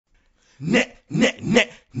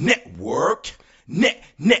network,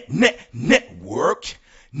 network,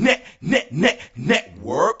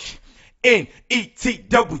 NETWORK. Hey,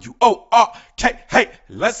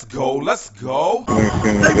 let's go. They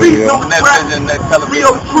read no rap,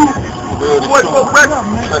 real truth. Voice for record.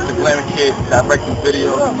 Trust the Glamour Kid, directing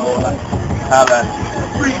videos and all that. Highlight.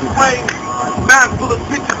 Free brain, mind full of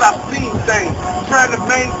pictures, I've seen things. Trying to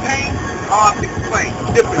maintain, hard to explain.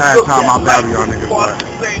 Different looks time at out life, y'all niggas, part boy. of the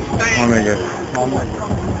same thing. My nigga.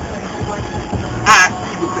 I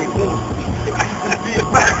see what they want.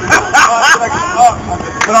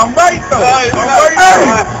 But I'm right though. I'm right.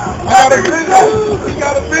 I got a vision. He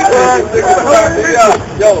got a vision.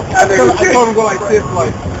 Yo, I told him go like this,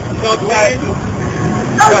 like, you know what I'm saying?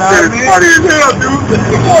 Funny as hell, dude.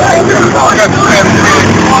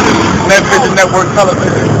 Net Vision Network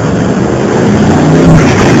Television.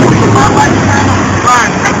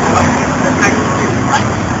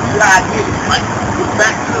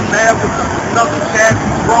 Back to the lab with another cat,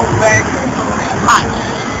 wrong bag, hot.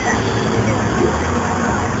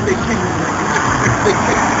 They kick me.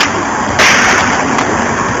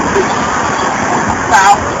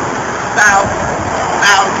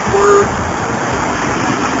 Thousand words.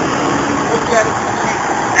 Look at it.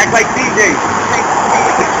 Act like DJ.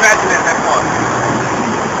 Imagine that part.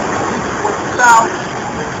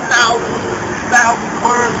 Thousand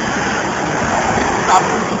words. Stop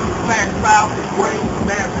fast style, brain,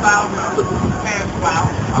 mad style. I'm looking for fast style.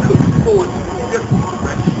 I'm looking forward to different.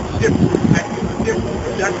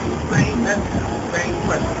 That's the same message, same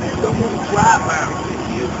question. Don't want to drive by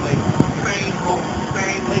 6 years later. Same home,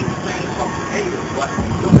 same lady, same fucking haters. But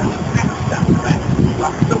don't want to snapshot back.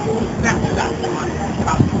 Don't want to snapshot back.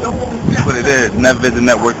 That's what it is. Net Vision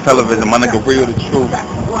Network Television. My nigga Real the Truth.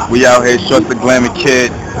 We out here, Trust the Glamour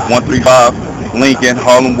Kid, 135 Lincoln,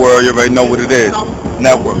 Harlem World. You already know what it is.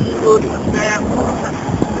 Network.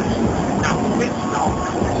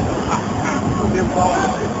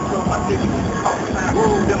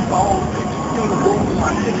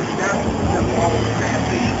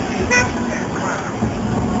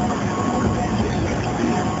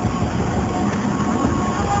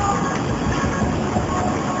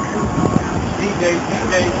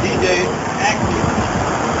 DJ, acting.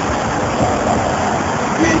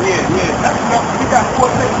 Yeah. That's enough. We got 4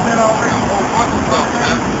 things in already.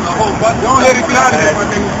 A whole bunch. Don't let it get out of there, my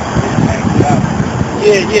nigga.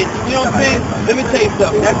 Yeah. You know what I'm saying? Let me tell you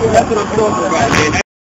something. That's what I'm talking about, man.